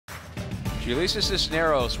Julissa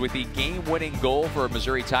Cisneros with the game-winning goal for a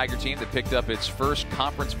Missouri Tiger team that picked up its first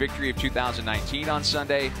conference victory of 2019 on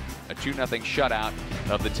Sunday, a 2-0 shutout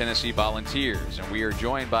of the Tennessee Volunteers. And we are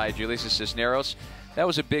joined by Julissa Cisneros. That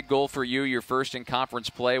was a big goal for you, your first in conference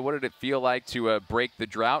play. What did it feel like to break the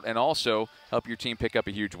drought and also help your team pick up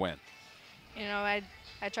a huge win? You know, I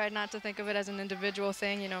tried not to think of it as an individual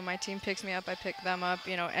thing. You know, my team picks me up, I pick them up,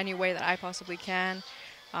 you know, any way that I possibly can.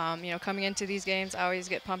 You know, coming into these games, I always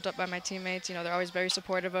get pumped up by my teammates. You know, they're always very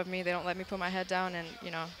supportive of me. They don't let me put my head down. And, you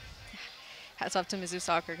know, hats off to Mizzou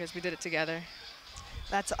soccer because we did it together.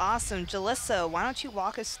 That's awesome. Julissa, why don't you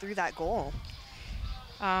walk us through that goal?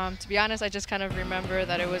 To be honest, I just kind of remember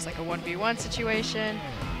that it was like a 1v1 situation,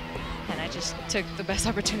 and I just took the best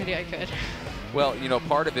opportunity I could. Well, you know,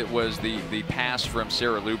 part of it was the pass from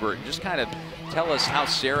Sarah Lubert. Just kind of tell us how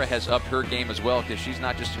Sarah has upped her game as well, because she's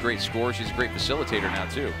not just a great scorer, she's a great facilitator now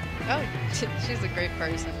too. Oh, she's a great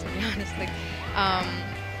person, to be honest. Like,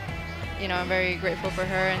 you know, I'm very grateful for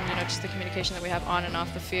her and, you know, just the communication that we have on and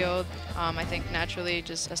off the field. I think naturally,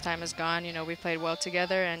 just as time has gone, you know, we've played well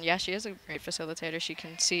together. And, yeah, she is a great facilitator. She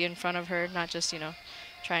can see in front of her, not just, you know,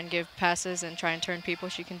 try and give passes and try and turn people.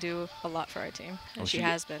 She can do a lot for our team, and she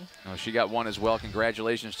has been. Oh, she got one as well.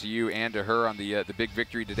 Congratulations to you and to her on the big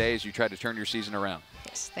victory today as you try to turn your season around.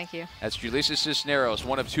 Yes, thank you. That's Julissa Cisneros,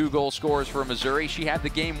 one of 2 goal scorers for Missouri. She had the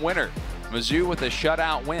game winner. Mizzou with a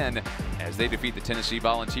shutout win as they defeat the Tennessee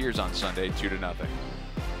Volunteers on Sunday 2-0.